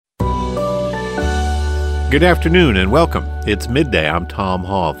Good afternoon and welcome. It's midday. I'm Tom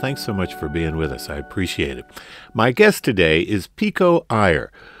Hall. Thanks so much for being with us. I appreciate it. My guest today is Pico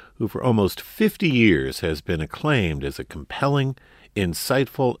Iyer, who for almost 50 years has been acclaimed as a compelling,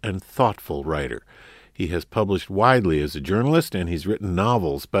 insightful, and thoughtful writer. He has published widely as a journalist and he's written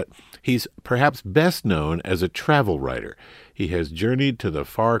novels, but he's perhaps best known as a travel writer. He has journeyed to the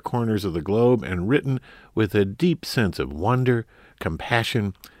far corners of the globe and written with a deep sense of wonder,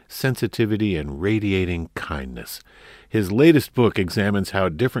 compassion, sensitivity, and radiating kindness. His latest book examines how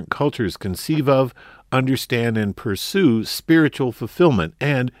different cultures conceive of, understand, and pursue spiritual fulfillment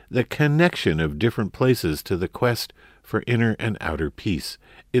and the connection of different places to the quest for inner and outer peace.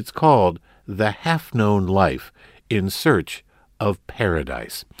 It's called The Half-Known Life in Search of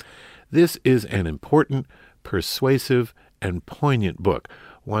Paradise. This is an important, persuasive, and poignant book,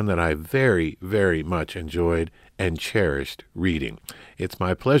 one that I very, very much enjoyed and cherished reading. It's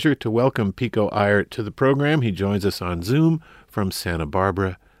my pleasure to welcome Pico Iyer to the program. He joins us on Zoom from Santa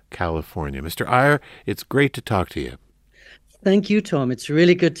Barbara, California. Mr. Iyer, it's great to talk to you. Thank you, Tom. It's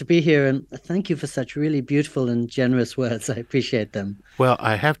really good to be here, and thank you for such really beautiful and generous words. I appreciate them. Well,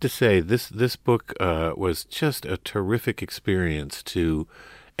 I have to say, this book was just a terrific experience to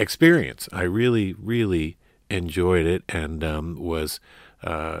experience. I really, really enjoyed it and was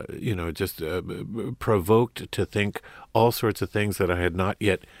just provoked to think all sorts of things that I had not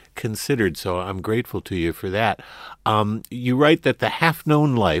yet considered. So I'm grateful to you for that. You write that the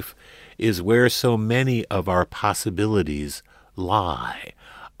half-known life is where so many of our possibilities lie.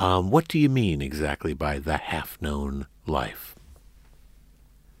 What do you mean exactly by the half-known life?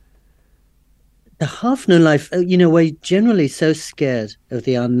 The half-known life, we're generally so scared of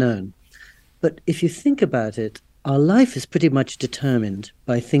the unknown. But if you think about it, our life is pretty much determined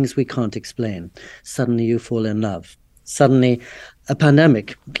by things we can't explain. Suddenly you fall in love. Suddenly a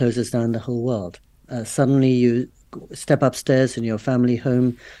pandemic closes down the whole world. Suddenly you step upstairs in your family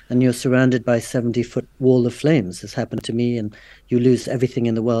home and you're surrounded by a 70-foot wall of flames, as happened to me, and you lose everything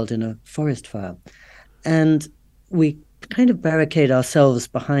in the world in a forest fire. And we kind of barricade ourselves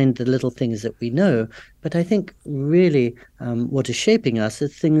behind the little things that we know. But I think really what is shaping us are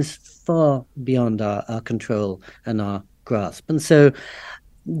things far beyond our control and our grasp. And so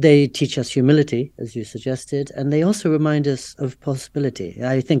they teach us humility, as you suggested, and they also remind us of possibility.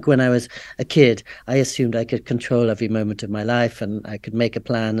 I think when I was a kid, I assumed I could control every moment of my life and I could make a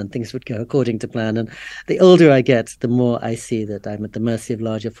plan and things would go according to plan. And the older I get, the more I see that I'm at the mercy of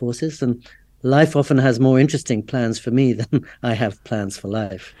larger forces, and life often has more interesting plans for me than I have plans for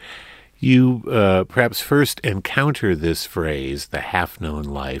life. You perhaps first encounter this phrase, the half-known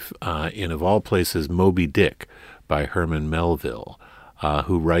life, in, of all places, Moby Dick by Herman Melville,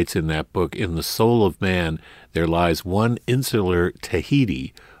 who writes in that book, "In the soul of man there lies one insular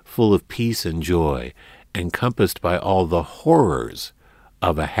Tahiti full of peace and joy, encompassed by all the horrors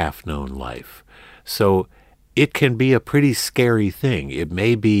of a half-known life." So it can be a pretty scary thing. It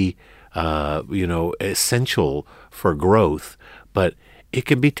may be essential for growth, but it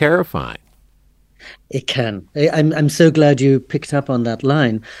can be terrifying. It can. I'm so glad you picked up on that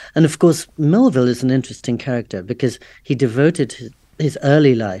line. And of course, Melville is an interesting character because he devoted his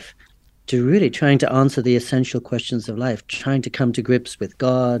early life to really trying to answer the essential questions of life, trying to come to grips with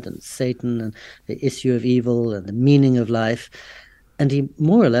God and Satan and the issue of evil and the meaning of life. And he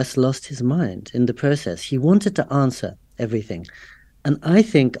more or less lost his mind in the process. He wanted to answer everything. And I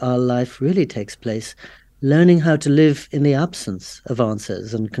think our life really takes place learning how to live in the absence of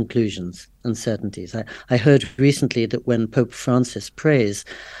answers and conclusions and certainties. I heard recently that when Pope Francis prays,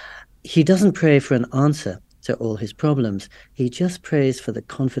 he doesn't pray for an answer to all his problems. He just prays for the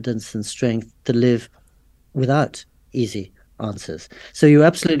confidence and strength to live without easy answers. So you're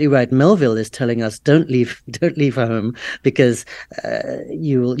absolutely right. Melville is telling us don't leave home because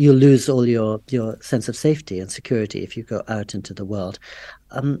you'll lose all your sense of safety and security if you go out into the world.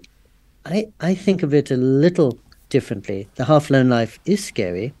 I think of it a little differently. The half-known life is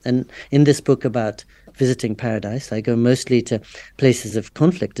scary, and in this book about visiting paradise, I go mostly to places of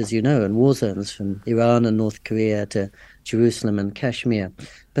conflict, as you know, and war zones from Iran and North Korea to Jerusalem and Kashmir.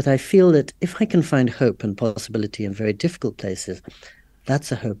 But I feel that if I can find hope and possibility in very difficult places,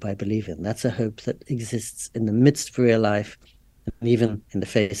 that's a hope I believe in. That's a hope that exists in the midst of real life and even in the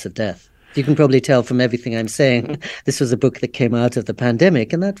face of death. You can probably tell from everything I'm saying, this was a book that came out of the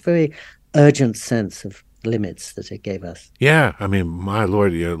pandemic and that very urgent sense of limits that it gave us. Yeah, I mean, my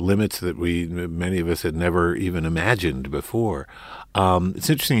Lord, limits that many of us had never even imagined before. It's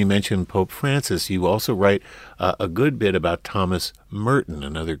interesting you mentioned Pope Francis. You also write a good bit about Thomas Merton,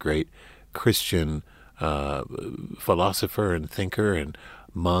 another great Christian philosopher and thinker and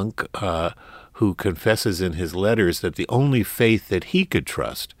monk, who confesses in his letters that the only faith that he could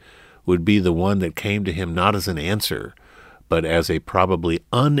trust would be the one that came to him not as an answer, but as a probably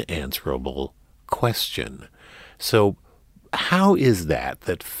unanswerable question. So how is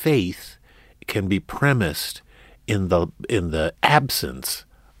that faith can be premised in the absence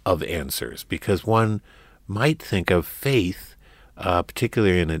of answers? Because one might think of faith,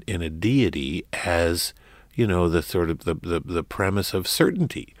 particularly in a deity, as the sort of the premise of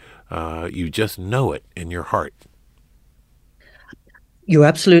certainty. You just know it in your heart. You're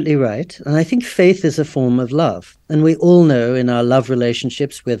absolutely right. And I think faith is a form of love. And we all know in our love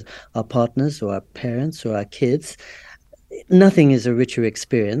relationships with our partners or our parents or our kids, nothing is a richer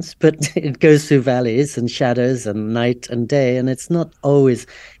experience, but it goes through valleys and shadows and night and day, and it's not always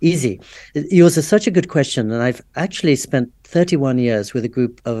easy. Yours is such a good question, and I've actually spent 31 years with a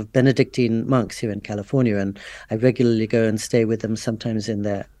group of Benedictine monks here in California, and I regularly go and stay with them, sometimes in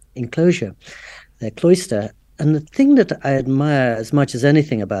their enclosure, their cloister. And the thing that I admire as much as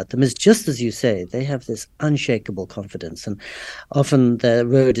anything about them is, just as you say, they have this unshakable confidence. And often the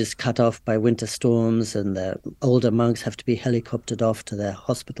road is cut off by winter storms, and the older monks have to be helicoptered off to their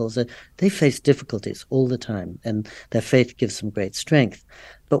hospitals. They face difficulties all the time, and their faith gives them great strength.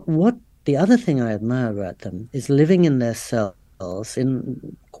 But the other thing I admire about them is living in their cells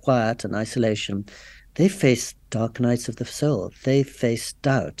in quiet and isolation. They face dark nights of the soul. They face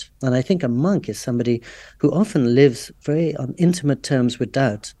doubt. And I think a monk is somebody who often lives very on intimate terms with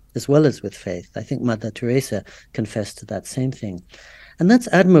doubt as well as with faith. I think Mother Teresa confessed to that same thing. And that's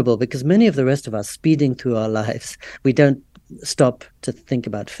admirable, because many of the rest of us, speeding through our lives, we don't stop to think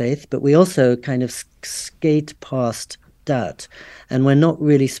about faith, but we also kind of skate past doubt. And we're not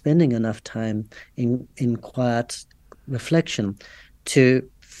really spending enough time in quiet reflection to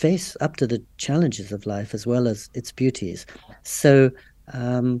face up to the challenges of life as well as its beauties. So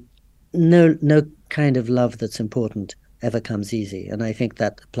no kind of love that's important ever comes easy. And I think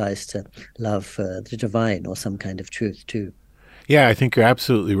that applies to love for the divine or some kind of truth too. Yeah, I think you're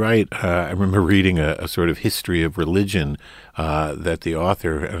absolutely right. I remember reading a sort of history of religion that the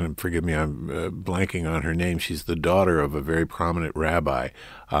author, and forgive me, I'm blanking on her name, she's the daughter of a very prominent rabbi.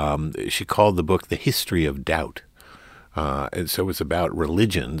 She called the book The History of Doubt. And so it was about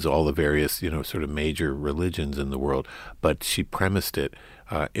religions, all the various, sort of major religions in the world. But she premised it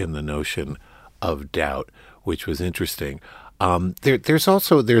in the notion of doubt, which was interesting. There's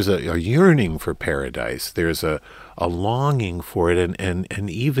a yearning for paradise. There's a longing for it, and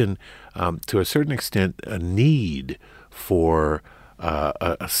even to a certain extent a need for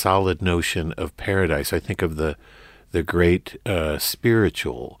a solid notion of paradise. I think of the great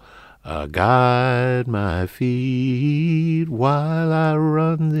spiritual. Guide my feet while I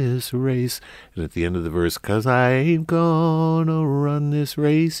run this race. And at the end of the verse, 'cause I ain't gonna run this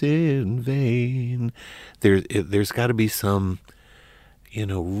race in vain. There's got to be some,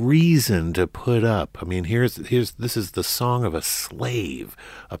 reason to put up. I mean, this is the song of a slave,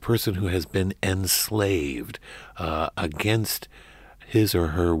 a person who has been enslaved against his or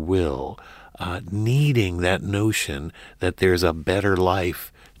her will, needing that notion that there's a better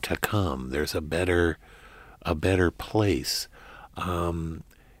life to come. There's a better place. How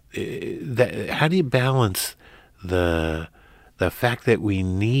do you balance the fact that we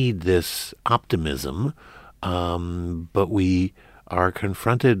need this optimism, but we are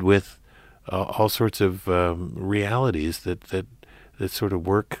confronted with all sorts of realities that sort of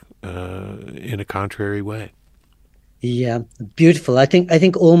work in a contrary way? Yeah, beautiful. I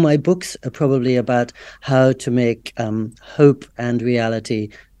think all my books are probably about how to make hope and reality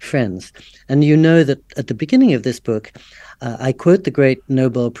friends. And you know that at the beginning of this book, I quote the great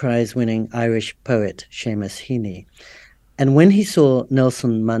Nobel Prize-winning Irish poet Seamus Heaney. And when he saw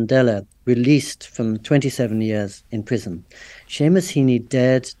Nelson Mandela released from 27 years in prison, Seamus Heaney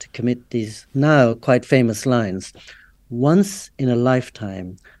dared to commit these now quite famous lines: "Once in a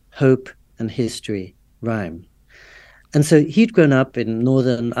lifetime, hope and history rhyme." And so he'd grown up in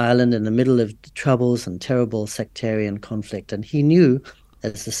Northern Ireland in the middle of troubles and terrible sectarian conflict. And he knew,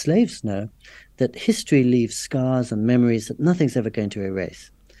 as the slaves know, that history leaves scars and memories that nothing's ever going to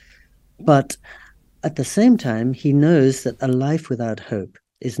erase. But at the same time, he knows that a life without hope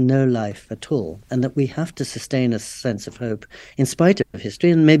is no life at all, and that we have to sustain a sense of hope in spite of history,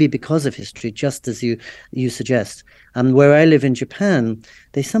 and maybe because of history, just as you suggest. Where I live in Japan,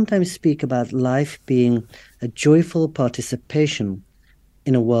 they sometimes speak about life being a joyful participation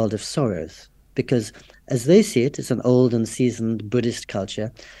in a world of sorrows, because as they see it, it's an old and seasoned Buddhist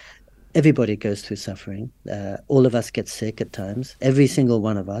culture. Everybody goes through suffering. All of us get sick at times. Every single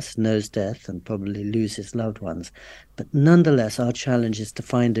one of us knows death and probably loses loved ones. But nonetheless, our challenge is to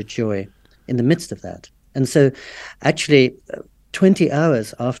find a joy in the midst of that. And so actually, 20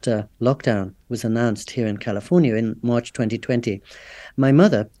 hours after lockdown was announced here in California in March 2020, my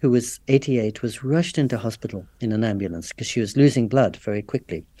mother, who was 88, was rushed into hospital in an ambulance because she was losing blood very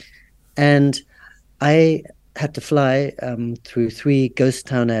quickly. And I had to fly through 3 ghost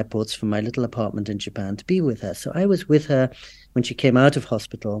town airports from my little apartment in Japan to be with her. So I was with her when she came out of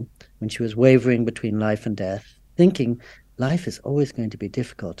hospital, when she was wavering between life and death, thinking life is always going to be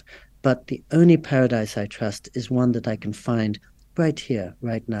difficult, but the only paradise I trust is one that I can find right here,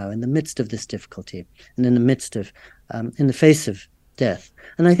 right now, in the midst of this difficulty, and in the midst of, in the face of death.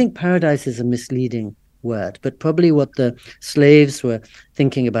 And I think paradise is a misleading word, but probably what the slaves were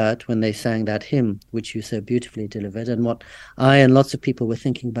thinking about when they sang that hymn, which you so beautifully delivered, and what I and lots of people were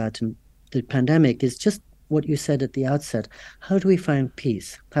thinking about in the pandemic, is just what you said at the outset. How do we find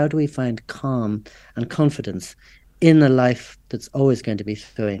peace? How do we find calm and confidence in a life that's always going to be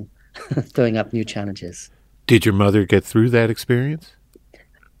throwing up new challenges? Did your mother get through that experience?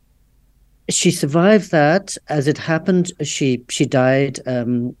 She survived that. As it happened, she died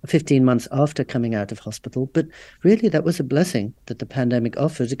 15 months after coming out of hospital. But really, that was a blessing that the pandemic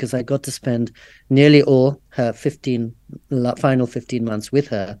offered, because I got to spend nearly all her final 15 months with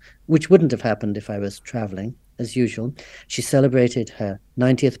her, which wouldn't have happened if I was traveling as usual. She celebrated her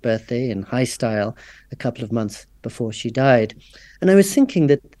 90th birthday in high style a couple of months before she died. And I was thinking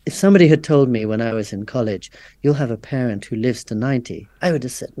that if somebody had told me when I was in college, you'll have a parent who lives to 90, I would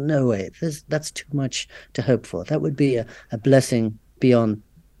have said, no way, that's too much to hope for. That would be a blessing beyond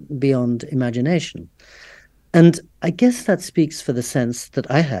imagination. And I guess that speaks for the sense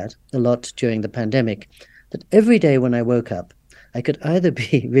that I had a lot during the pandemic, that every day when I woke up, I could either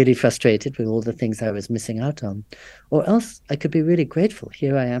be really frustrated with all the things I was missing out on, or else I could be really grateful.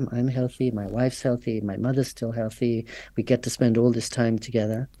 Here I am, I'm healthy, my wife's healthy, my mother's still healthy. We get to spend all this time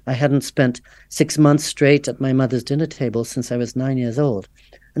together. I hadn't spent 6 months straight at my mother's dinner table since I was 9 years old.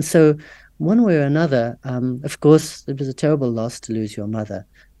 And so one way or another, of course, it was a terrible loss to lose your mother,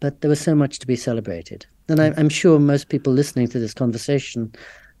 but there was so much to be celebrated. And I'm sure most people listening to this conversation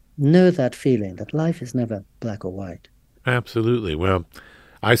know that feeling, that life is never black or white. Absolutely. Well,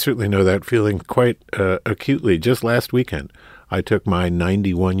 I certainly know that feeling quite acutely. Just last weekend, I took my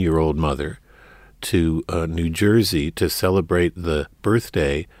 91-year-old mother to New Jersey to celebrate the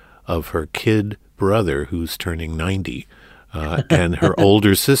birthday of her kid brother, who's turning 90, and her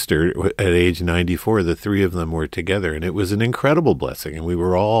older sister at age 94. The 3 of them were together, and it was an incredible blessing. And we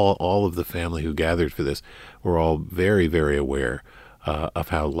were all of the family who gathered for this, were all very, very aware of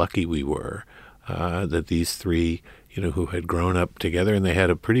how lucky we were that these 3, who had grown up together, and they had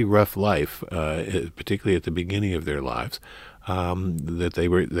a pretty rough life, particularly at the beginning of their lives,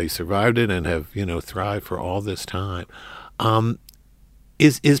 that they survived it and have, thrived for all this time.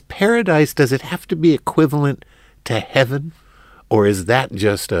 Is paradise, does it have to be equivalent to heaven, or is that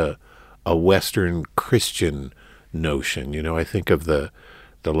just a Western Christian notion? I think of the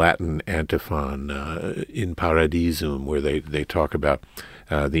Latin antiphon in Paradisum, where they talk about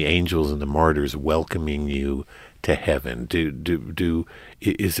the angels and the martyrs welcoming you to heaven.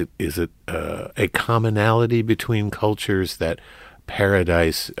 Is it a commonality between cultures that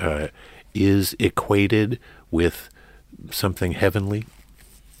paradise is equated with something heavenly?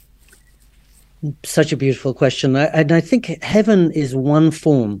 Such a beautiful question. And I think heaven is one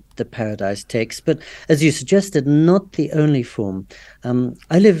form that paradise takes, but as you suggested, not the only form.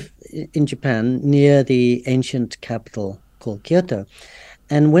 I live in Japan near the ancient capital called Kyoto.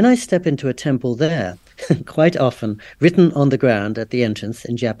 And when I step into a temple there, quite often written on the ground at the entrance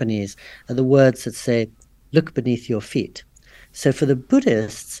in Japanese are the words that say, "Look beneath your feet." So for the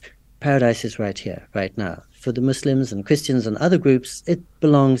Buddhists, paradise is right here, right now. For the Muslims and Christians and other groups, it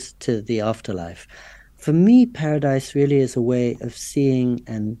belongs to the afterlife. For me, paradise really is a way of seeing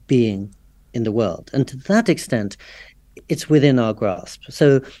and being in the world. And to that extent, it's within our grasp.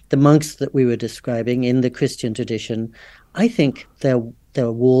 So the monks that we were describing in the Christian tradition, I think their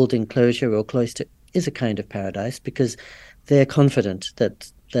walled enclosure or cloister is a kind of paradise, because they're confident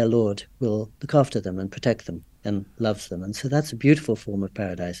that their Lord will look after them and protect them and loves them. And so that's a beautiful form of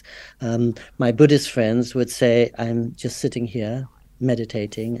paradise. My Buddhist friends would say, I'm just sitting here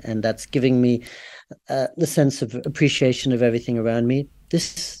meditating, and that's giving me the sense of appreciation of everything around me.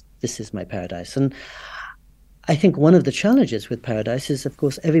 This is my paradise. And I think one of the challenges with paradise is, of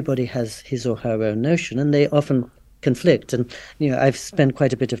course, everybody has his or her own notion, and they often conflict. And I've spent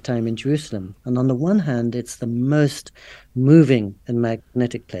quite a bit of time in Jerusalem, and on the one hand, it's the most moving and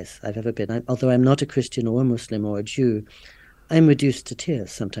magnetic place I've ever been. Although I'm not a Christian or a Muslim or a Jew, I'm reduced to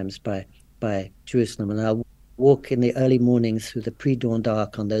tears sometimes by Jerusalem, and I'll walk in the early mornings through the pre-dawn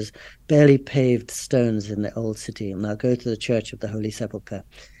dark on those barely paved stones in the old city, and I'll go to the Church of the Holy Sepulchre,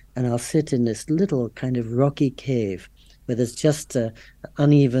 and I'll sit in this little kind of rocky cave where there's just an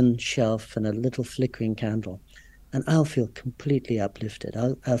uneven shelf and a little flickering candle, and I'll feel completely uplifted.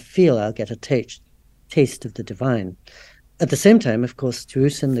 I'll feel I'll get a taste of the divine. At the same time, of course,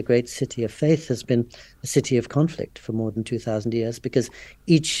 Jerusalem, the great city of faith, has been a city of conflict for more than 2,000 years because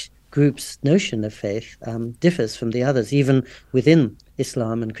each group's notion of faith differs from the others. Even within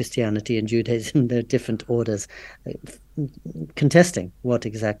Islam and Christianity and Judaism, there are different orders contesting what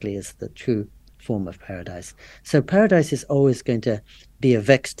exactly is the true form of paradise. So paradise is always going to be a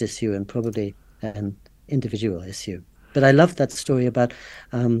vexed issue and probably an individual issue. But I love that story about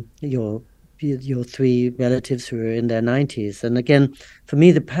your three relatives who were in their 90s. And again, for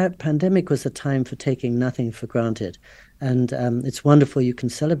me, the pandemic was a time for taking nothing for granted. And it's wonderful you can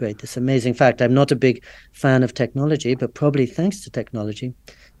celebrate this amazing fact. I'm not a big fan of technology, but probably thanks to technology,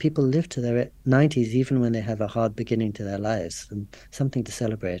 people live to their 90s even when they have a hard beginning to their lives, and something to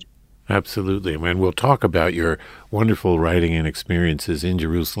celebrate. Absolutely. And we'll talk about your wonderful writing and experiences in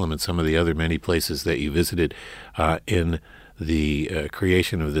Jerusalem and some of the other many places that you visited in the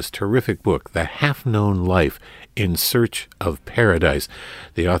creation of this terrific book, The Half-Known Life in Search of Paradise.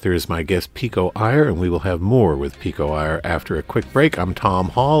 The author is my guest, Pico Iyer, and we will have more with Pico Iyer after a quick break. I'm Tom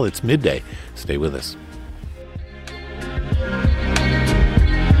Hall. It's midday. Stay with us.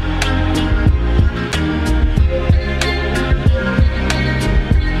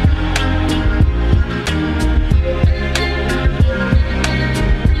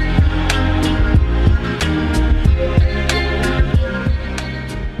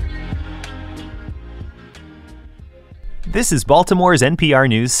 This is Baltimore's NPR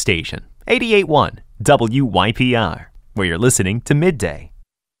News station, 88.1 WYPR, where you're listening to Midday.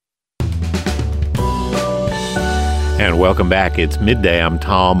 And welcome back. It's midday. I'm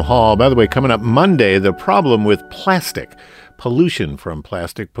Tom Hall. By the way, coming up Monday, the problem with plastic. Pollution from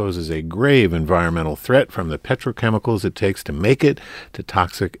plastic poses a grave environmental threat, from the petrochemicals it takes to make it, to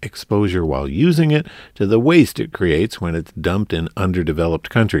toxic exposure while using it, to the waste it creates when it's dumped in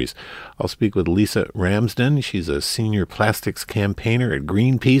underdeveloped countries. I'll speak with Lisa Ramsden. She's a senior plastics campaigner at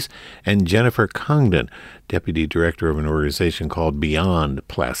Greenpeace, and Jennifer Congdon, deputy director of an organization called Beyond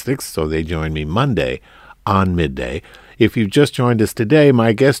Plastics. So they join me Monday on Midday. If you've just joined us today,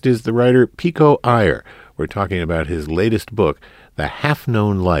 my guest is the writer Pico Iyer. We're talking about his latest book, The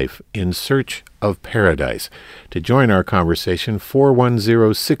Half-Known Life in Search of Paradise. To join our conversation,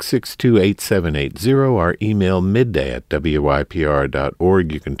 410-662-8780, our email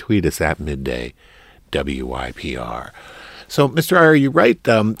midday@wypr.org. You can tweet us at midday WYPR. So, Mr. Iyer, you write,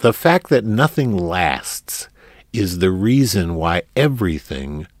 the fact that nothing lasts is the reason why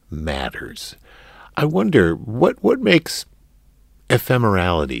everything matters. I wonder, what makes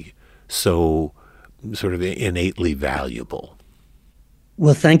ephemerality so sort of innately valuable?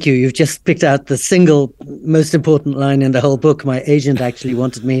 Well, thank you. You've just picked out the single most important line in the whole book. My agent actually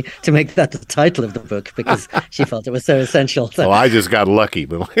wanted me to make that the title of the book because she felt it was so essential. So, I just got lucky.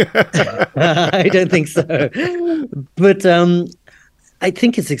 I don't think so. But I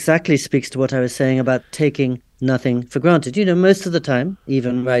think it exactly speaks to what I was saying about taking nothing for granted. You know, most of the time,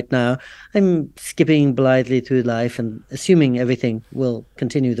 even right now, I'm skipping blithely through life and assuming everything will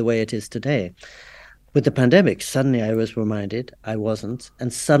continue the way it is today. With the pandemic, suddenly I was reminded I wasn't,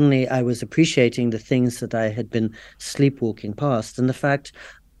 and suddenly I was appreciating the things that I had been sleepwalking past, and the fact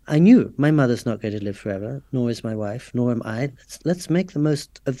I knew my mother's not going to live forever, nor is my wife, nor am I. Let's make the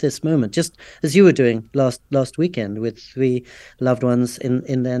most of this moment, just as you were doing last weekend with three loved ones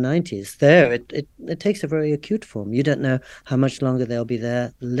in their 90s. There, it takes a very acute form. You don't know how much longer they'll be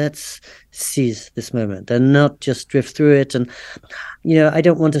there. Let's seize this moment and not just drift through it. And, you know, I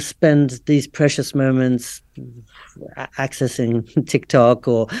don't want to spend these precious moments accessing TikTok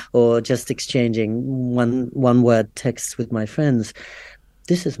or just exchanging one word texts with my friends.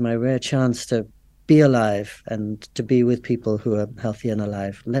 This is my rare chance to be alive and to be with people who are healthy and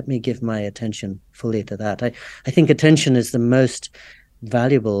alive. Let me give my attention fully to that. I think attention is the most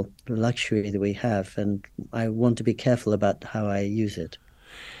valuable luxury that we have, and I want to be careful about how I use it.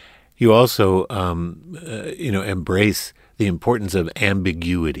 You also, embrace the importance of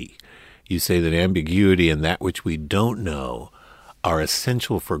ambiguity. You say that ambiguity and that which we don't know are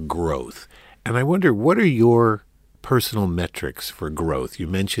essential for growth. And I wonder, what are your personal metrics for growth? You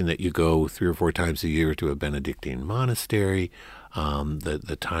mentioned that you go 3 or 4 times a year to a Benedictine monastery,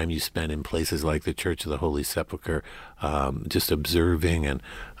 the time you spend in places like the Church of the Holy Sepulchre, just observing and,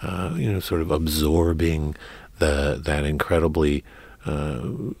 sort of absorbing that incredibly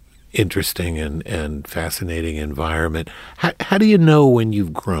interesting and fascinating environment. How do you know when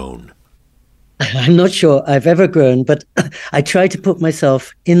you've grown? I'm not sure I've ever grown, but I try to put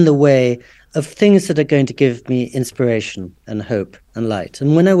myself in the way of things that are going to give me inspiration and hope and light.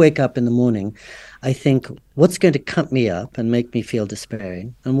 And when I wake up in the morning, I think, what's going to cut me up and make me feel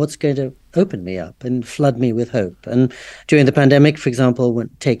despairing, and what's going to open me up and flood me with hope. And during the pandemic, for example, when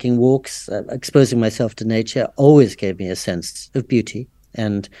taking walks, exposing myself to nature always gave me a sense of beauty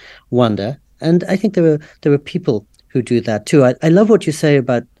and wonder. And I think there are people who do that too. I love what you say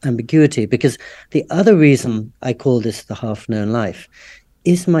about ambiguity, because the other reason I call this the half-known life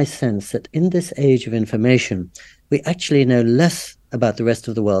is my sense that in this age of information, we actually know less about the rest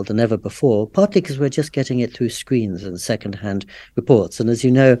of the world than ever before, partly because we're just getting it through screens and secondhand reports. And as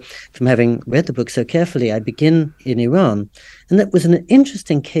you know, from having read the book so carefully, I begin in Iran. And that was an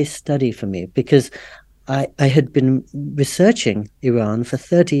interesting case study for me, because I had been researching Iran for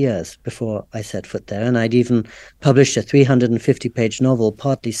 30 years before I set foot there, and I'd even published a 350-page novel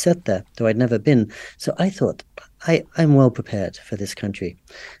partly set there, though I'd never been. So I thought, I'm well prepared for this country.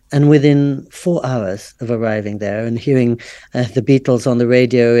 And within 4 hours of arriving there and hearing the Beatles on the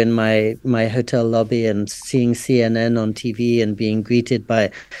radio in my hotel lobby and seeing CNN on TV and being greeted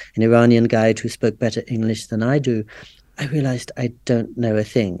by an Iranian guide who spoke better English than I do, I realized I don't know a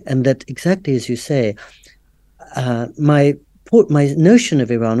thing. And that, exactly as you say, my notion of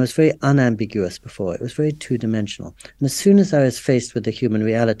Iran was very unambiguous before. It was very two-dimensional. And as soon as I was faced with the human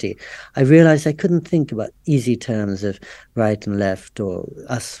reality, I realized I couldn't think about easy terms of right and left, or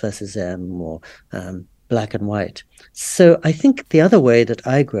us versus them, or black and white. So I think the other way that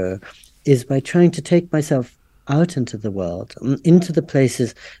I grow is by trying to take myself out into the world, into the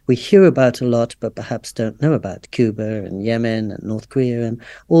places we hear about a lot but perhaps don't know about, Cuba and Yemen and North Korea and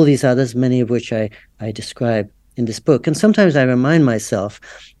all these others, many of which I describe in this book. And sometimes I remind myself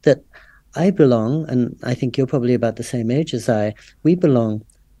that I belong, and I think you're probably about the same age as we belong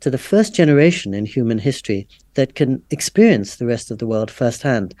to the first generation in human history that can experience the rest of the world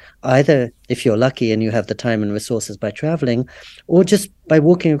firsthand, either if you're lucky and you have the time and resources by traveling, or just by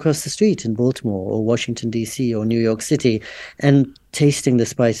walking across the street in Baltimore or Washington, D.C. or New York City and tasting the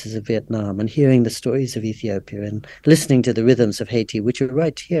spices of Vietnam and hearing the stories of Ethiopia and listening to the rhythms of Haiti, which are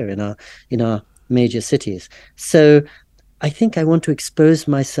right here in our major cities. So I think I want to expose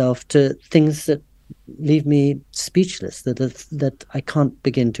myself to things that leave me speechless, that I can't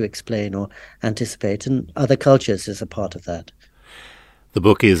begin to explain or anticipate, and other cultures is a part of that. The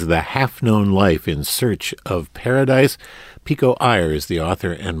book is The Half-Known Life in Search of Paradise. Pico Iyer is the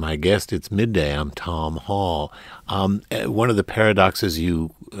author and my guest. It's midday. I'm Tom Hall. One of the paradoxes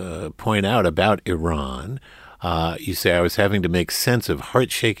you point out about Iran, you say, I was having to make sense of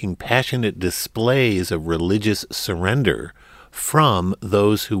heart-shaking, passionate displays of religious surrender from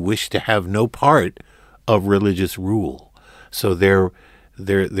those who wish to have no part of religious rule. So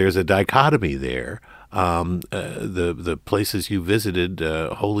there's a dichotomy there. The places you visited,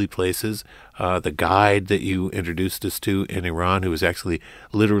 holy places, the guide that you introduced us to in Iran, who was actually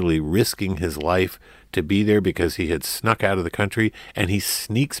literally risking his life to be there because he had snuck out of the country, and he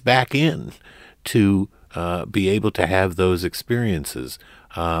sneaks back in to be able to have those experiences.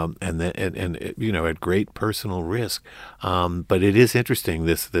 And at great personal risk. But it is interesting,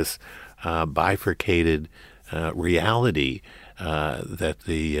 this bifurcated reality that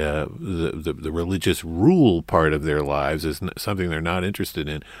the religious rule part of their lives is something they're not interested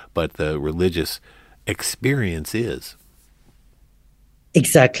in, but the religious experience is.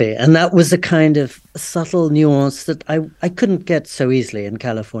 Exactly. And that was a kind of subtle nuance that I couldn't get so easily in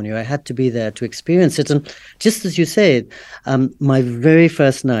California. I had to be there to experience it. And just as you said, my very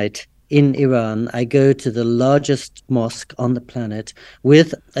first night in Iran, I go to the largest mosque on the planet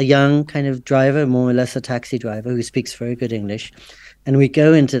with a young kind of driver, more or less a taxi driver, who speaks very good English. And we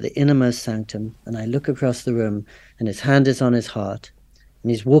go into the innermost sanctum, and I look across the room, and his hand is on his heart. And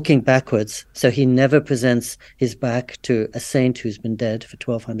he's walking backwards, so he never presents his back to a saint who's been dead for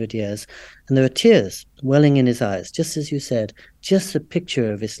 1,200 years. And there are tears welling in his eyes, just as you said, just a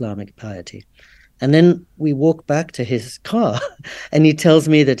picture of Islamic piety. And then we walk back to his car, and he tells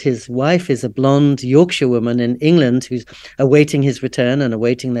me that his wife is a blonde Yorkshire woman in England who's awaiting his return and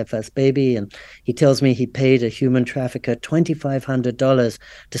awaiting their first baby. And he tells me he paid a human trafficker $2,500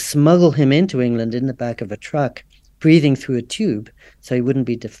 to smuggle him into England in the back of a truck, breathing through a tube so he wouldn't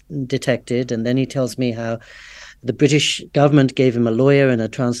be detected. And then he tells me how the British government gave him a lawyer and a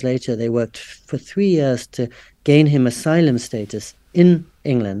translator. They worked for 3 years to gain him asylum status in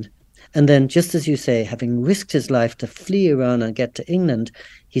England. And then, just as you say, having risked his life to flee Iran and get to England,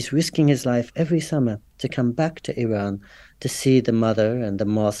 he's risking his life every summer to come back to Iran to see the mother and the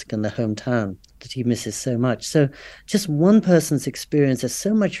mosque and the hometown that he misses so much. So just one person's experience is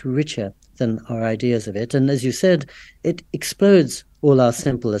so much richer than our ideas of it. And as you said, it explodes all our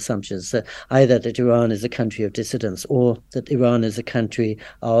simple assumptions, either that Iran is a country of dissidents or that Iran is a country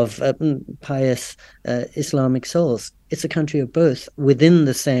of pious Islamic souls. It's a country of both within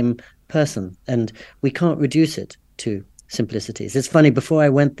the same person, and we can't reduce it to simplicities. It's funny, before I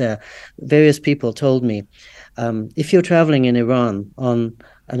went there, various people told me, if you're traveling in Iran on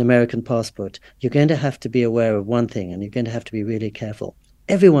an American passport, you're going to have to be aware of one thing, and you're going to have to be really careful.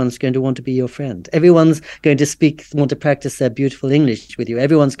 Everyone's going to want to be your friend. Everyone's going to want to practice their beautiful English with you.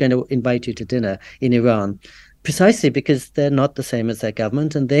 Everyone's going to invite you to dinner in Iran, precisely because they're not the same as their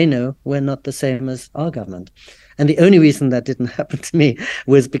government, and they know we're not the same as our government. And the only reason that didn't happen to me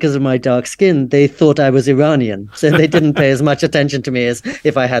was because of my dark skin. They thought I was Iranian, so they didn't pay as much attention to me as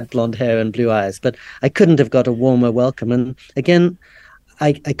if I had blonde hair and blue eyes. But I couldn't have got a warmer welcome. And again,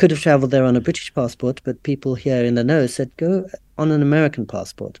 I could have traveled there on a British passport, but people here in the know said, go on an American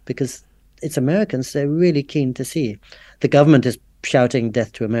passport, because it's Americans they're really keen to see. The government is shouting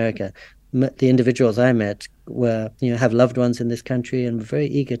death to America. The individuals I met have loved ones in this country and were very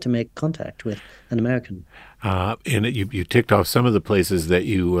eager to make contact with an American. And you ticked off some of the places that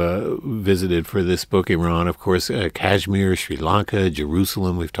you visited for this book. Iran, of course, Kashmir, Sri Lanka,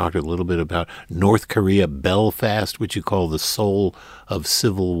 Jerusalem. We've talked a little bit about North Korea, Belfast, which you call the soul of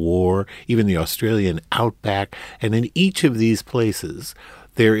civil war, even the Australian outback. And in each of these places,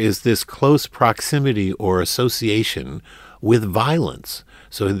 there is this close proximity or association with violence.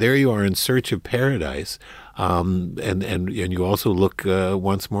 So there you are in search of paradise. And you also look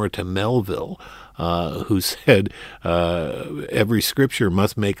once more to Melville, who said every scripture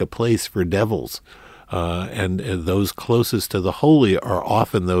must make a place for devils. And those closest to the holy are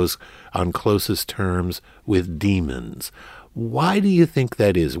often those on closest terms with demons. Why do you think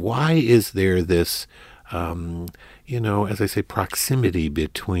that is? Why is there this, as I say, proximity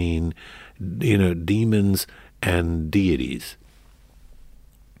between, demons and deities?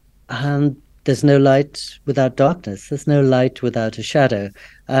 And there's no light without darkness. There's no light without a shadow.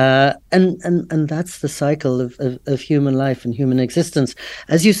 And that's the cycle of human life and human existence.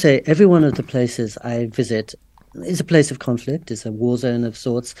 As you say, every one of the places I visit is a place of conflict, is a war zone of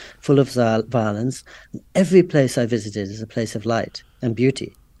sorts, full of violence. Every place I visited is a place of light and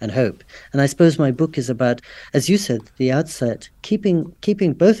beauty and hope. And I suppose my book is about, as you said at the outset, keeping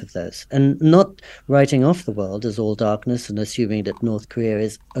both of those and not writing off the world as all darkness and assuming that North Korea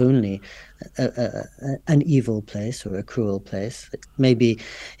is only an evil place or a cruel place. It may be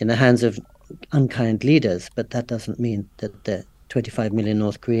in the hands of unkind leaders, but that doesn't mean that the 25 million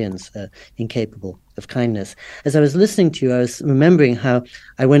North Koreans are incapable of kindness. As I was listening to you, I was remembering how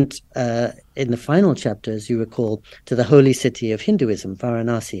I went in the final chapter, as you recall, to the holy city of Hinduism,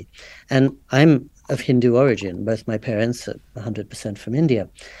 Varanasi. And I'm of Hindu origin. Both my parents are 100% from India.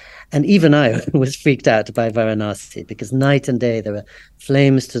 And even I was freaked out by Varanasi, because night and day there were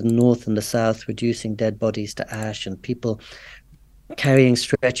flames to the north and the south, reducing dead bodies to ash, and people carrying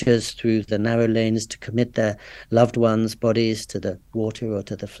stretchers through the narrow lanes to commit their loved ones' bodies to the water or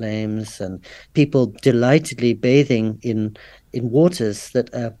to the flames, and people delightedly bathing in waters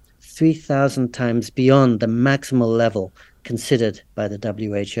that are 3,000 times beyond the maximal level considered by the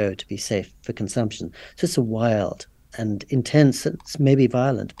WHO to be safe for consumption. So it's a wild and intense, and maybe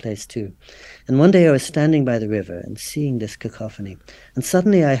violent place too. And one day I was standing by the river and seeing this cacophony, and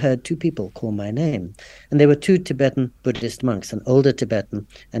suddenly I heard two people call my name, and they were two Tibetan Buddhist monks, an older Tibetan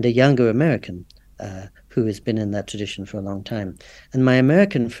and a younger American who has been in that tradition for a long time. And my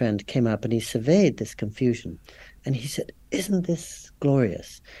American friend came up and he surveyed this confusion, and he said, "Isn't this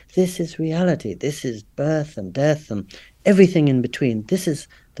glorious? This is reality. This is birth and death and everything in between. This is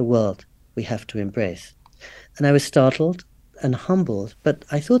the world we have to embrace." And I was startled and humbled, but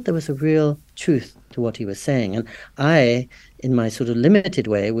I thought there was a real truth to what he was saying. And I, in my sort of limited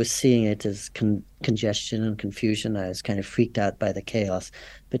way, was seeing it as congestion and confusion. I was kind of freaked out by the chaos.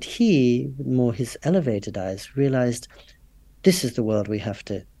 But he, with more his elevated eyes, realized this is the world we have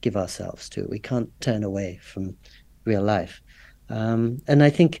to give ourselves to. We can't turn away from real life. And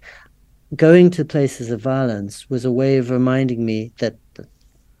I think going to places of violence was a way of reminding me that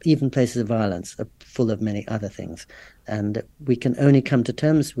even places of violence are full of many other things, and we can only come to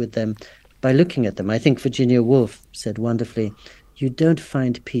terms with them by looking at them. I think Virginia Woolf said wonderfully, you don't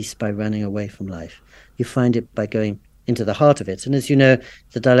find peace by running away from life. You find it by going into the heart of it. And as you know,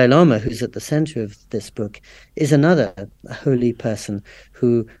 the Dalai Lama, who's at the center of this book, is another holy person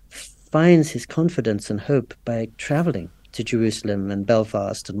who finds his confidence and hope by traveling to Jerusalem and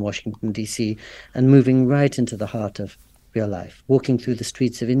Belfast and Washington, D.C., and moving right into the heart of real life, walking through the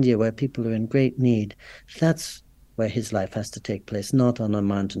streets of India where people are in great need. That's where his life has to take place, not on a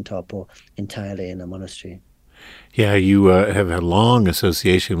mountaintop or entirely in a monastery. Yeah, you have a long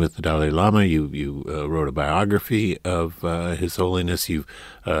association with the Dalai Lama. You wrote a biography of His Holiness. You've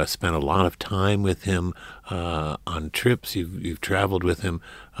spent a lot of time with him on trips. You've traveled with him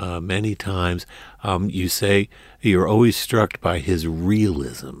many times. You say you're always struck by his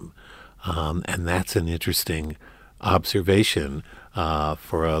realism, and that's an interesting observation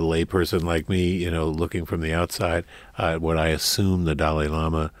for a layperson like me, looking from the outside, what I assume the Dalai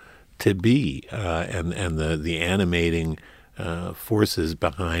Lama to be, and the animating forces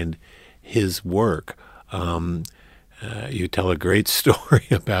behind his work. You tell a great story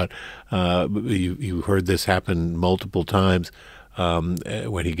about you heard this happen multiple times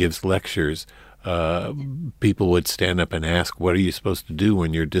when he gives lectures. People would stand up and ask, "What are you supposed to do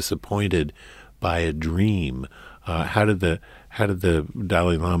when you're disappointed by a dream?" How did the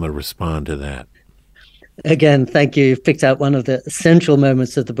Dalai Lama respond to that? Again, thank you. You've picked out one of the central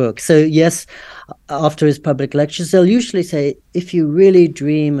moments of the book. So yes, after his public lectures, they'll usually say, if you really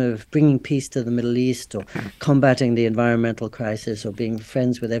dream of bringing peace to the Middle East or combating the environmental crisis or being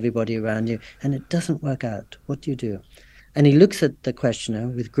friends with everybody around you, and it doesn't work out, what do you do? And he looks at the questioner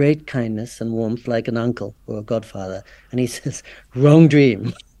with great kindness and warmth, like an uncle or a godfather, and he says, wrong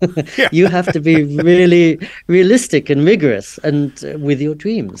dream. You have to be really realistic and rigorous and with your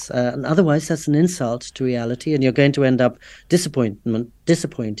dreams. And otherwise, that's an insult to reality, and you're going to end up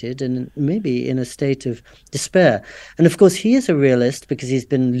disappointed and maybe in a state of despair. And of course, he is a realist because he's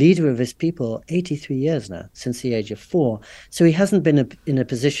been leader of his people 83 years now, since the age of 4. So he hasn't been in a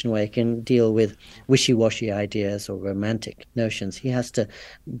position where he can deal with wishy-washy ideas or romantic notions. He has to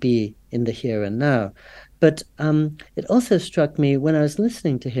be in the here and now. But it also struck me when I was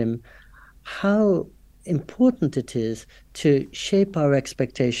listening to him how important it is to shape our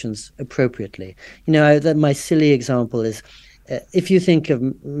expectations appropriately. My silly example is, if you think of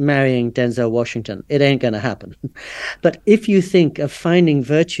marrying Denzel Washington, it ain't going to happen. But if you think of finding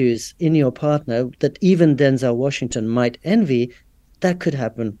virtues in your partner that even Denzel Washington might envy, that could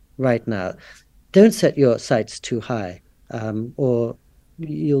happen right now. Don't set your sights too high, or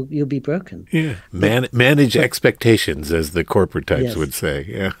you'll be broken. Yeah, manage expectations, as the corporate types would say.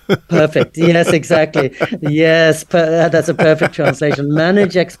 Yeah, perfect. Yes, exactly. Yes, that's a perfect translation.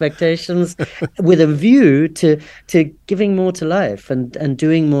 Manage expectations with a view to giving more to life and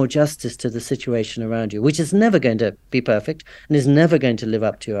doing more justice to the situation around you, which is never going to be perfect and is never going to live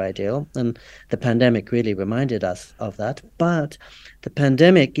up to your ideal. And the pandemic really reminded us of that. But the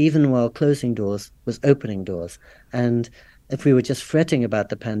pandemic, even while closing doors, was opening doors. And if we were just fretting about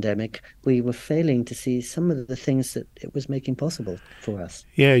the pandemic, we were failing to see some of the things that it was making possible for us.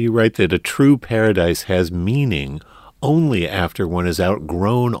 Yeah, you write that a true paradise has meaning only after one has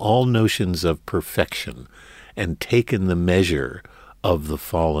outgrown all notions of perfection and taken the measure of the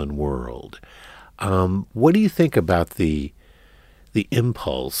fallen world. What do you think about the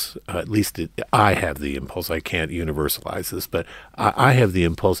impulse, at least I have the impulse, I can't universalize this, but I have the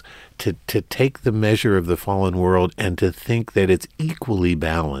impulse to take the measure of the fallen world and to think that it's equally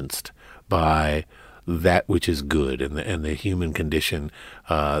balanced by that which is good and the human condition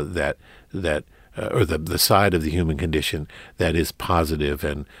or the side of the human condition that is positive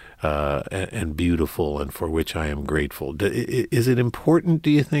and beautiful and for which I am grateful. Is it important,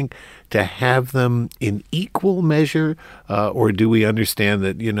 do you think, to have them in equal measure, or do we understand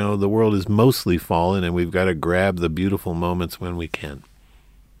that, the world is mostly fallen and we've got to grab the beautiful moments when we can?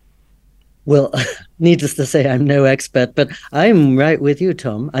 Well, needless to say, I'm no expert, but I'm right with you,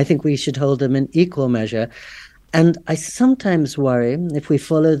 Tom. I think we should hold them in equal measure. And I sometimes worry if we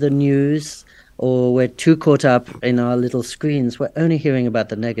follow the news or we're too caught up in our little screens, we're only hearing about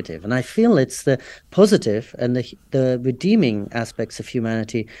the negative. And I feel it's the positive and the redeeming aspects of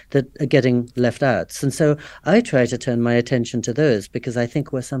humanity that are getting left out. And so I try to turn my attention to those because I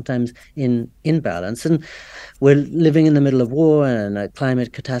think we're sometimes in imbalance. And we're living in the middle of war and a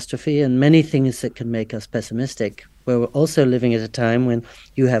climate catastrophe and many things that can make us pessimistic. We're also living at a time when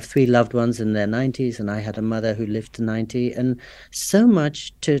you have 3 loved ones in their 90s, and I had a mother who lived to 90, and so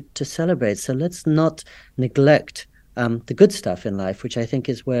much to celebrate. So let's not neglect the good stuff in life, which I think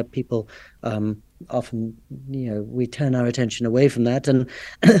is where people often, we turn our attention away from that. And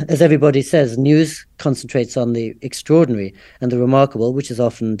as everybody says, news concentrates on the extraordinary and the remarkable, which is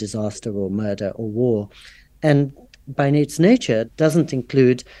often disaster or murder or war. And by its nature, doesn't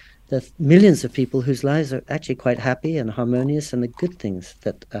include there are millions of people whose lives are actually quite happy and harmonious, and the good things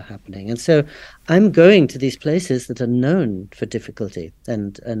that are happening. And so I'm going to these places that are known for difficulty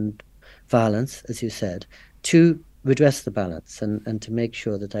and violence, as you said, to redress the balance and to make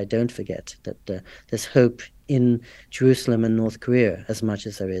sure that I don't forget that there's hope in Jerusalem and North Korea as much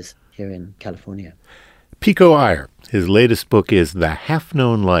as there is here in California. Pico Iyer, his latest book is The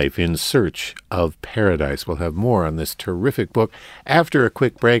Half-Known Life in Search of Paradise. We'll have more on this terrific book after a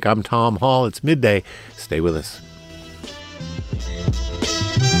quick break. I'm Tom Hall. It's midday. Stay with us.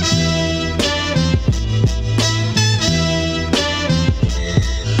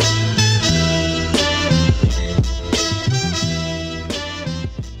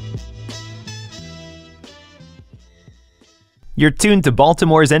 You're tuned to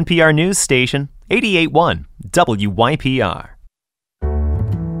Baltimore's NPR news station, 88.1 WYPR.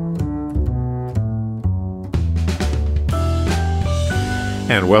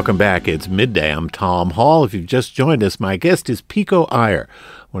 And welcome back. It's midday. I'm Tom Hall. If you've just joined us, my guest is Pico Iyer,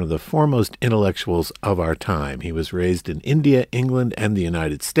 one of the foremost intellectuals of our time. He was raised in India, England, and the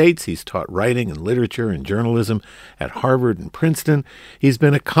United States. He's taught writing and literature and journalism at Harvard and Princeton. He's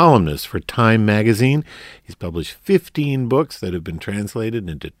been a columnist for Time magazine. He's published 15 books that have been translated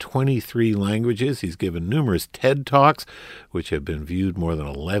into 23 languages. He's given numerous TED Talks, which have been viewed more than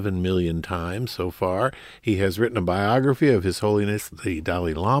 11 million times so far. He has written a biography of His Holiness the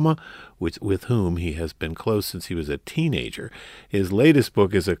Dalai Lama, with whom he has been close since he was a teenager. His latest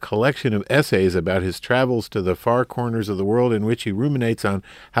book is a collection of essays about his travels to the far corners of the world, in which he ruminates on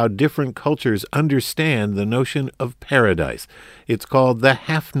how different cultures understand the notion of paradise. It's called The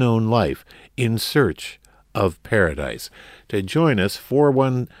Half-Known Life in Search of Paradise. To join us,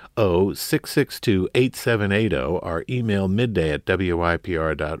 410-662-8780, our email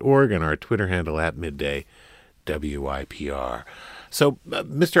midday@wypr.org, and our Twitter handle @middayWYPR. So,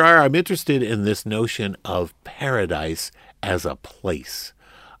 Mr. Iyer, I'm interested in this notion of paradise as a place.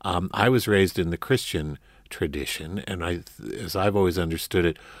 I was raised in the Christian tradition, and as I've always understood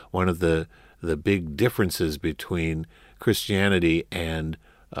it, one of the big differences between Christianity and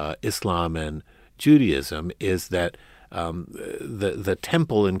Islam and Judaism is that the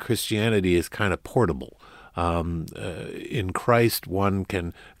temple in Christianity is kind of portable. In Christ, one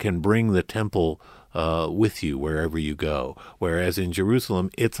can bring the temple with you wherever you go, whereas in Jerusalem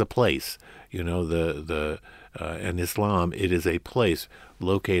it's a place. In Islam it is a place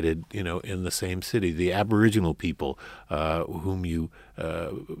located in the same city. The Aboriginal people whom you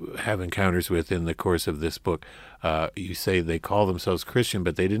have encounters with in the course of this book, you say they call themselves Christian,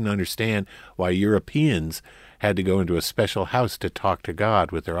 but they didn't understand why Europeans had to go into a special house to talk to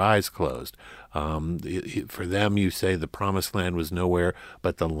God with their eyes closed. For them, you say the promised land was nowhere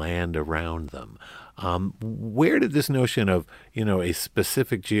but the land around them. Where did this notion of, a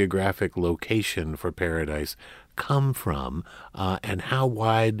specific geographic location for paradise come from, and how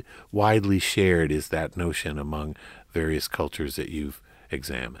widely shared is that notion among various cultures that you've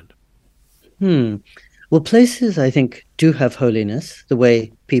examined? Well, places, I think, do have holiness, the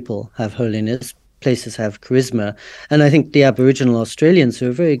way people have holiness. Places have charisma. And I think the Aboriginal Australians are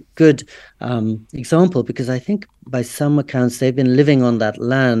a very good example, because I think by some accounts they've been living on that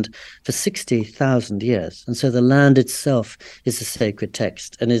land for 60,000 years. And so the land itself is a sacred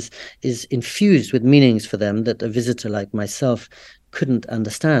text and is infused with meanings for them that a visitor like myself couldn't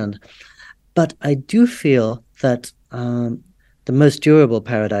understand. But I do feel that the most durable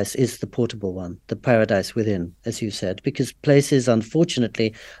paradise is the portable one, the paradise within, as you said, because places,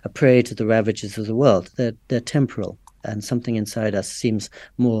 unfortunately, are prey to the ravages of the world. They're temporal, and something inside us seems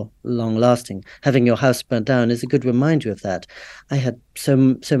more long-lasting. Having your house burnt down is a good reminder of that. I had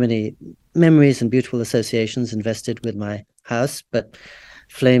so many memories and beautiful associations invested with my house, but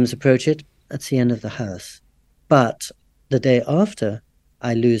flames approach it, that's the end of the house. But the day after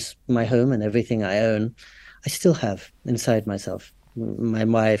I lose my home and everything I own, I still have inside myself my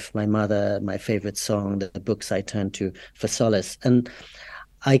wife, my mother, my favorite song, the books I turn to for solace. And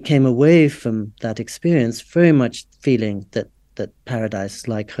I came away from that experience very much feeling that paradise,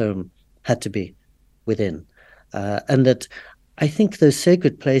 like home, had to be within. And that I think those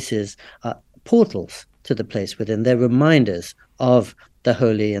sacred places are portals to the place within. They're reminders of the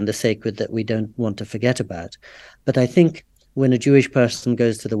holy and the sacred that we don't want to forget about. But I think when a Jewish person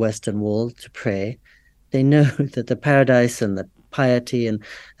goes to the Western Wall to pray, they know that the paradise and the piety and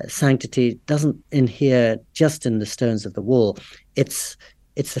sanctity doesn't inhere just in the stones of the wall. It's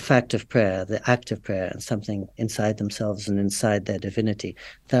the fact of prayer, the act of prayer, and something inside themselves and inside their divinity.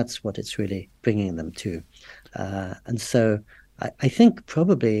 That's what it's really bringing them to. And so I think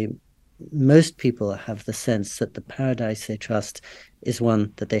probably most people have the sense that the paradise they trust is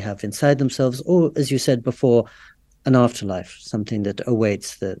one that they have inside themselves, or, as you said before, an afterlife, something that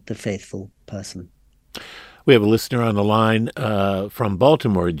awaits the faithful person. We have a listener on the line from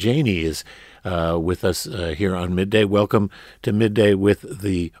Baltimore. Janie is with us here on Midday. Welcome to Midday with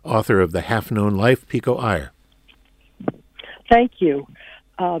the author of The Half-Known Life, Pico Iyer. Thank you.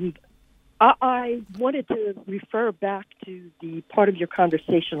 I wanted to refer back to the part of your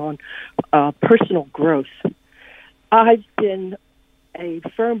conversation on personal growth. I've been a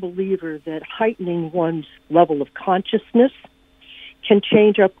firm believer that heightening one's level of consciousness can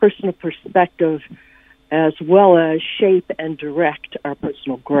change our personal perspective as well as shape and direct our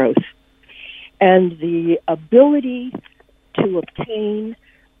personal growth. And the ability to obtain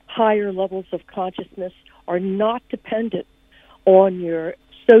higher levels of consciousness are not dependent on your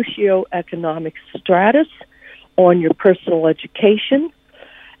socioeconomic status, on your personal education.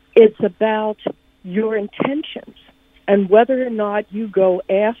 It's about your intentions and whether or not you go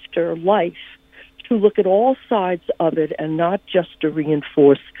after life to look at all sides of it and not just to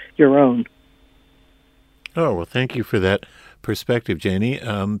reinforce your own. Oh, well, thank you for that perspective, Janie.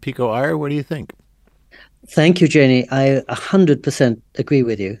 Pico Iyer, what do you think? Thank you, Janie. I 100% agree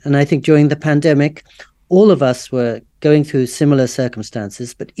with you. And I think during the pandemic, all of us were going through similar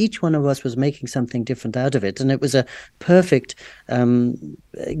circumstances, but each one of us was making something different out of it. And it was a perfect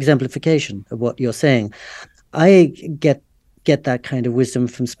exemplification of what you're saying. I get that kind of wisdom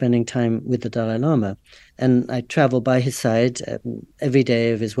from spending time with the Dalai Lama. And I travel by his side every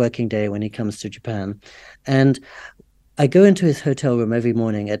day of his working day when he comes to Japan. And I go into his hotel room every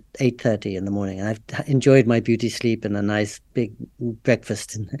morning at 8:30 in the morning. And I've enjoyed my beauty sleep and a nice big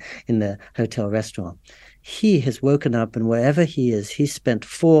breakfast in the hotel restaurant. He has woken up, and wherever he is, he spent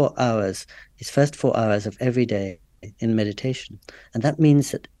 4 hours, his first 4 hours of every day, in meditation. And that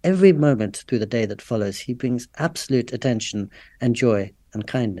means that every moment through the day that follows, he brings absolute attention and joy and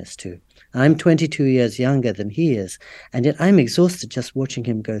kindness to. I'm 22 years younger than he is, and yet I'm exhausted just watching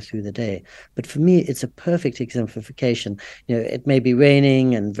him go through the day. But for me, it's a perfect exemplification. You know, it may be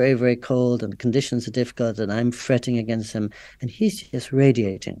raining and very, very cold and conditions are difficult and I'm fretting against him, and he's just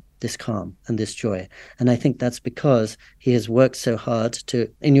radiating this calm and this joy. And I think that's because he has worked so hard to,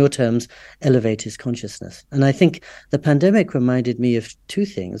 in your terms, elevate his consciousness. And I think the pandemic reminded me of two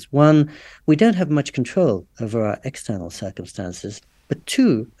things. One, we don't have much control over our external circumstances. But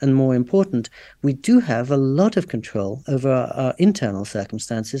two, and more important, we do have a lot of control over our internal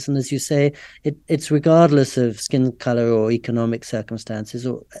circumstances. And as you say, it's regardless of skin color or economic circumstances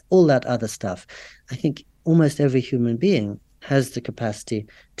or all that other stuff. I think almost every human being has the capacity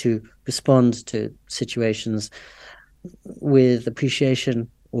to respond to situations with appreciation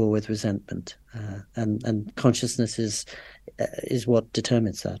or with resentment. And consciousness is what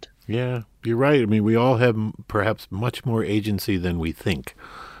determines that. Yeah, you're right. I mean, we all have perhaps much more agency than we think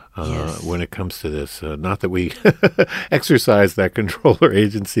Yes. when it comes to this. Not that we exercise that control or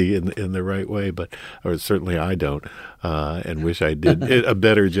agency in the right way, or certainly I don't, and wish I did a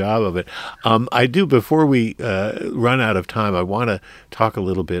better job of it. I do, before we run out of time, I want to talk a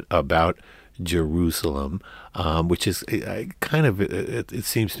little bit about Jerusalem, which is kind of, it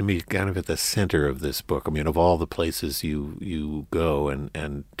seems to me, kind of at the center of this book. I mean, of all the places you go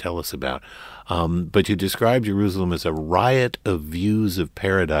and tell us about. But you describe Jerusalem as a riot of views of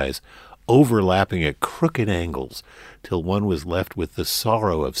paradise overlapping at crooked angles till one was left with the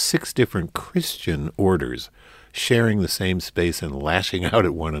sorrow of 6 different Christian orders sharing the same space and lashing out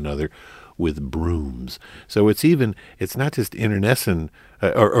at one another with brooms. So it's not just internecine,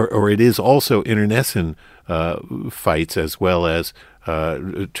 or it is also internecine fights as well as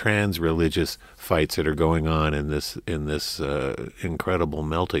trans-religious fights that are going on in this incredible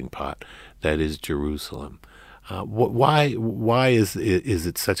melting pot that is Jerusalem. Why is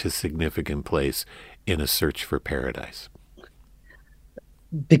it such a significant place in a search for paradise?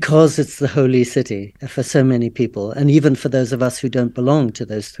 Because it's the holy city for so many people, and even for those of us who don't belong to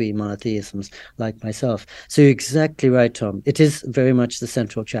those 3 monotheisms, like myself. So you're exactly right, Tom. It is very much the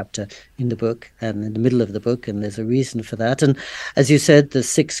central chapter in the book and in the middle of the book, and there's a reason for that. And as you said, the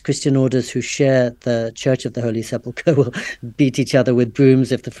 6 Christian orders who share the Church of the Holy Sepulchre will beat each other with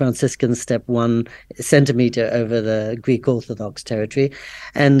brooms if the Franciscans step 1 centimeter over the Greek Orthodox territory.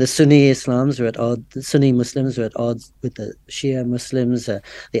 And the Sunni Muslims are at odds with the Shia Muslims.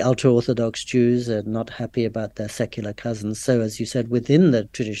 The ultra-Orthodox Jews are not happy about their secular cousins. So, as you said, within the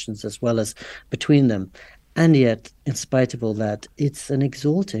traditions as well as between them. And yet, in spite of all that, it's an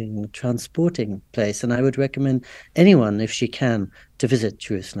exalting, transporting place. And I would recommend anyone, if she can, to visit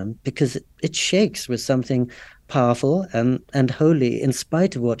Jerusalem, because it shakes with something powerful and holy in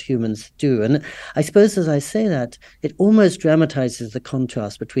spite of what humans do. And I suppose as I say that, it almost dramatizes the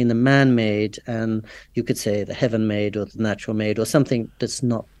contrast between the man-made and, you could say, the heaven-made or the natural-made, or something that's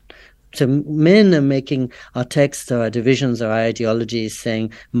not. So men are making our texts, our divisions, our ideologies,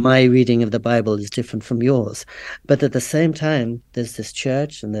 saying my reading of the Bible is different from yours. But at the same time, there's this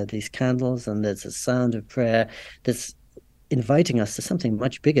church and there are these candles and there's a sound of prayer that's inviting us to something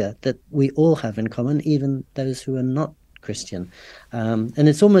much bigger that we all have in common, even those who are not Christian. And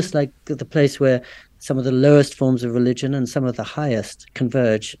it's almost like the place where some of the lowest forms of religion and some of the highest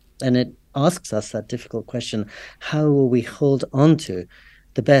converge. And it asks us that difficult question: how will we hold on to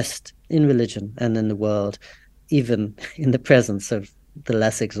the best in religion and in the world, even in the presence of the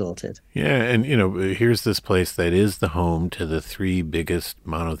less exalted? Yeah, and here's this place that is the home to the three biggest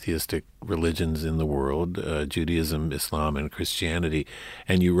monotheistic religions in the world, Judaism, Islam, and Christianity.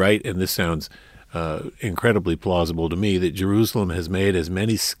 And you write, and this sounds incredibly plausible to me, that Jerusalem has made as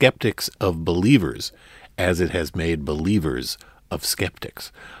many skeptics of believers as it has made believers of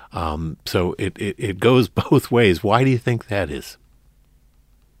skeptics. So it goes both ways. Why do you think that is?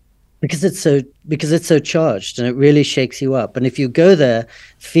 Because it's so charged, and it really shakes you up. And if you go there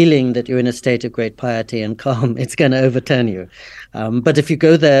feeling that you're in a state of great piety and calm, it's going to overturn you. But if you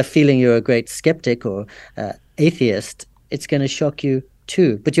go there feeling you're a great skeptic or atheist, it's going to shock you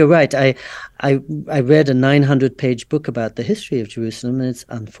too. But you're right. I read a 900-page book about the history of Jerusalem, and it's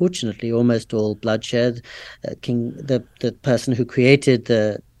unfortunately almost all bloodshed. The person who created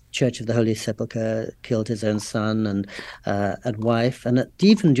the Church of the Holy Sepulchre killed his own son and wife. And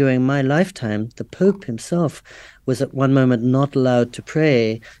even during my lifetime, the Pope himself was at one moment not allowed to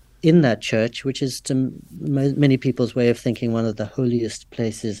pray in that church, which is to many people's way of thinking one of the holiest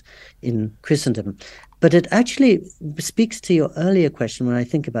places in Christendom. But it actually speaks to your earlier question when I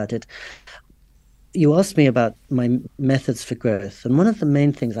think about it. You asked me about my methods for growth, and one of the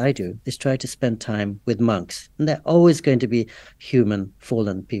main things I do is try to spend time with monks. And they're always going to be human,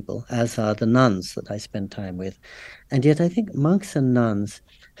 fallen people, as are the nuns that I spend time with. And yet I think monks and nuns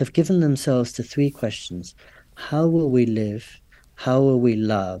have given themselves to three questions: how will we live, how will we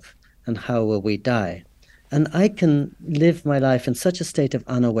love, and how will we die? And I can live my life in such a state of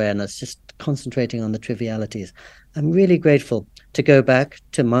unawareness, just concentrating on the trivialities. I'm really grateful to go back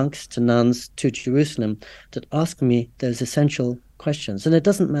to monks, to nuns, to Jerusalem, that ask me those essential questions. And it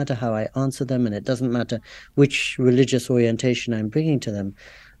doesn't matter how I answer them, and it doesn't matter which religious orientation I'm bringing to them.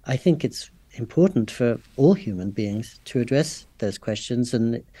 I think it's important for all human beings to address those questions,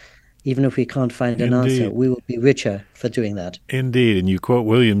 and even if we can't find an answer, we will be richer for doing that. Indeed. And you quote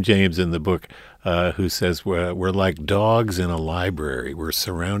William James in the book, who says, we're like dogs in a library. We're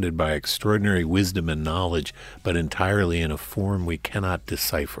surrounded by extraordinary wisdom and knowledge, but entirely in a form we cannot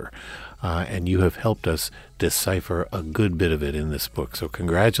decipher. And you have helped us decipher a good bit of it in this book. So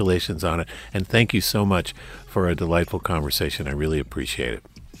congratulations on it. And thank you so much for a delightful conversation. I really appreciate it.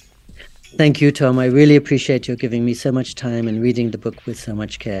 Thank you, Tom. I really appreciate your giving me so much time and reading the book with so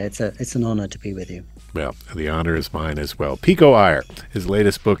much care. It's an honor to be with you. Well, the honor is mine as well. Pico Iyer, his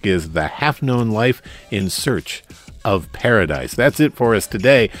latest book is The Half-Known Life in Search of Paradise. That's it for us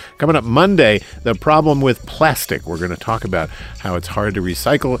today. Coming up Monday, the problem with plastic. We're going to talk about how it's hard to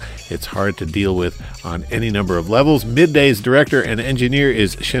recycle, it's hard to deal with on any number of levels. Midday's director and engineer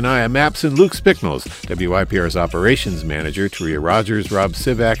is Shania Mapson. Luke Spicknals, WYPR's operations manager. Taria Rogers, Rob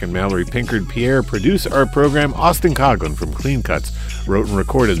Sivak, and Mallory Pinkard-Pierre produce our program. Austin Coughlin from Clean Cuts wrote and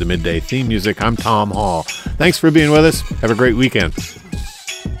recorded the Midday theme music. I'm Tom Hall. Thanks for being with us. Have a great weekend.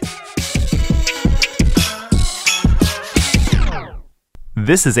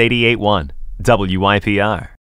 This is 88.1 WYPR.